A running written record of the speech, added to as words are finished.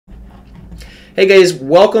Hey guys,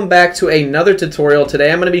 welcome back to another tutorial. Today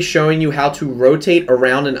I'm going to be showing you how to rotate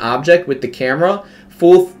around an object with the camera,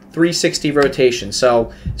 full 360 rotation.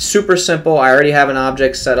 So super simple. I already have an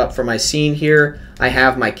object set up for my scene here. I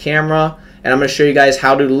have my camera and I'm going to show you guys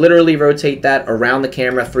how to literally rotate that around the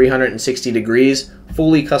camera 360 degrees,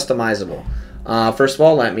 fully customizable. First of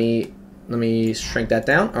all, let me shrink that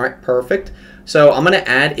down. All right, perfect. So I'm going to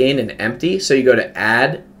add in an empty. So you go to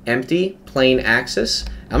add empty plane axis.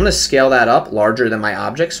 I'm going to scale that up larger than my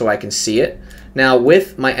object so I can see it. Now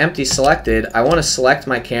with my empty selected, I want to select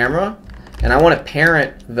my camera and I want to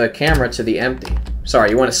parent the camera to the empty. Sorry,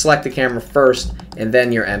 you want to select the camera first and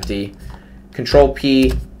then your empty. Control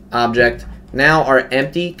P, object. Now our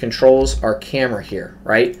empty controls our camera here,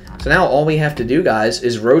 right? So now all we have to do, guys,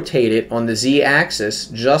 is rotate it on the Z axis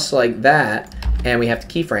just like that, and we have to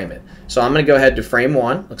keyframe it. So I'm going to go ahead to frame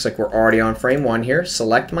 1. Looks like we're already on frame 1 here.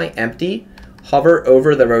 Select my empty. Hover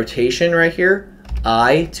over the rotation right here,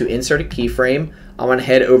 I, to insert a keyframe. I'm going to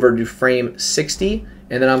head over to frame 60,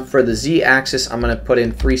 and then for the Z axis, I'm going to put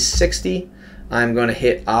in 360. I'm going to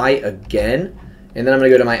hit I again, and then I'm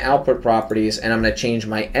going to go to my output properties, and I'm going to change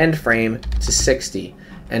my end frame to 60.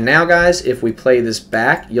 And now, guys, if we play this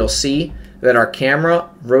back, you'll see that our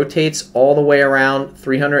camera rotates all the way around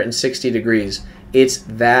 360 degrees. It's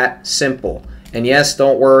that simple. And yes,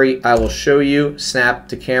 don't worry, I will show you snap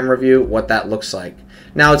to camera view what that looks like.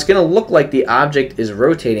 Now it's going to look like the object is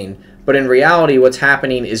rotating, but in reality what's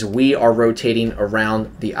happening is we are rotating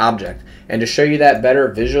around the object. And to show you that better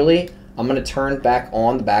visually, I'm going to turn back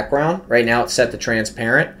on the background. Right now it's set to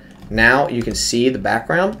transparent. Now you can see the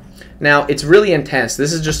background. Now it's really intense.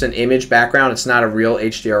 This is just an image background. It's not a real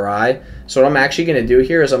HDRI. So what I'm actually going to do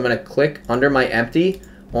here is I'm going to click under my empty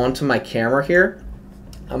onto my camera here.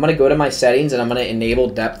 I'm going to go to my settings and I'm going to enable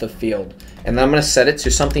depth of field. And then I'm going to set it to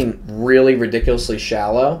something really ridiculously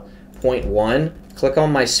shallow, 0.1. Click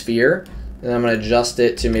on my sphere and I'm going to adjust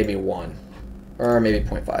it to maybe 1 or maybe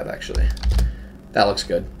 0.5 actually. That looks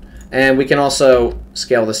good. And we can also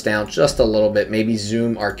scale this down just a little bit, maybe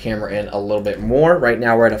zoom our camera in a little bit more. Right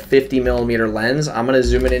now we're at a 50mm lens. I'm going to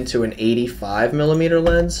zoom it into an 85mm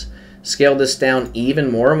lens. Scale this down even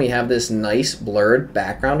more and we have this nice blurred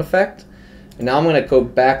background effect. And now I'm going to go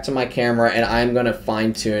back to my camera and I'm going to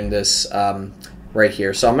fine tune this right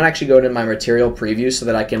here. So I'm going to actually go to my material preview so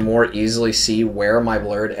that I can more easily see where my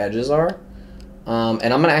blurred edges are. And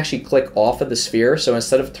I'm going to actually click off of the sphere. So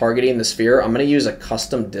instead of targeting the sphere, I'm going to use a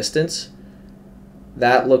custom distance.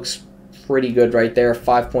 That looks pretty good right there,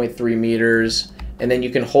 5.3 meters. And then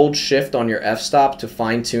you can hold shift on your f-stop to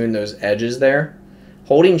fine tune those edges there.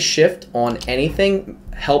 Holding shift on anything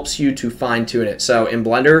helps you to fine tune it. So in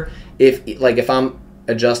Blender, if I'm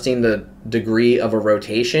adjusting the degree of a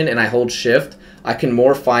rotation and I hold shift, I can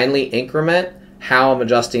more finely increment how I'm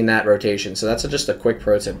adjusting that rotation. So that's just a quick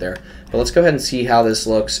pro tip there. But let's go ahead and see how this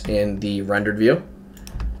looks in the rendered view.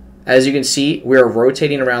 As you can see, we're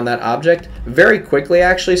rotating around that object very quickly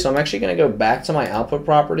actually. So I'm actually going to go back to my output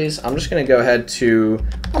properties. I'm just going to go ahead to,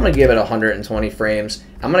 I'm going to give it 120 frames.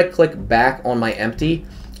 I'm going to click back on my empty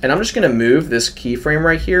and I'm just going to move this keyframe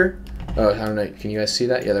right here. Oh, I don't know. Can you guys see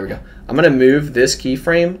that? Yeah, there we go. I'm going to move this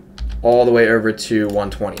keyframe all the way over to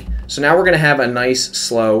 120. So now we're going to have a nice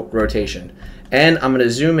slow rotation. And I'm going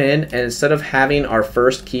to zoom in, and instead of having our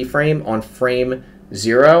first keyframe on frame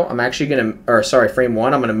 0, I'm actually going to, or sorry, frame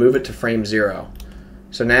 1, I'm going to move it to frame 0.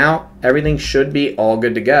 So now everything should be all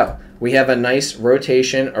good to go. We have a nice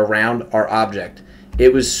rotation around our object.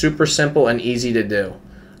 It was super simple and easy to do.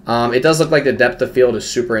 It does look like the depth of field is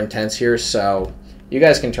super intense here, so you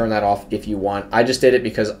guys can turn that off if you want. I just did it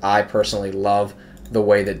because I personally love the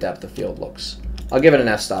way the depth of field looks. I'll give it an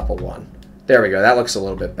f-stop of 1. There we go. That looks a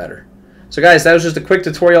little bit better. So guys, that was just a quick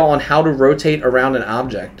tutorial on how to rotate around an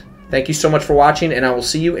object. Thank you so much for watching, and I will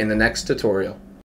see you in the next tutorial.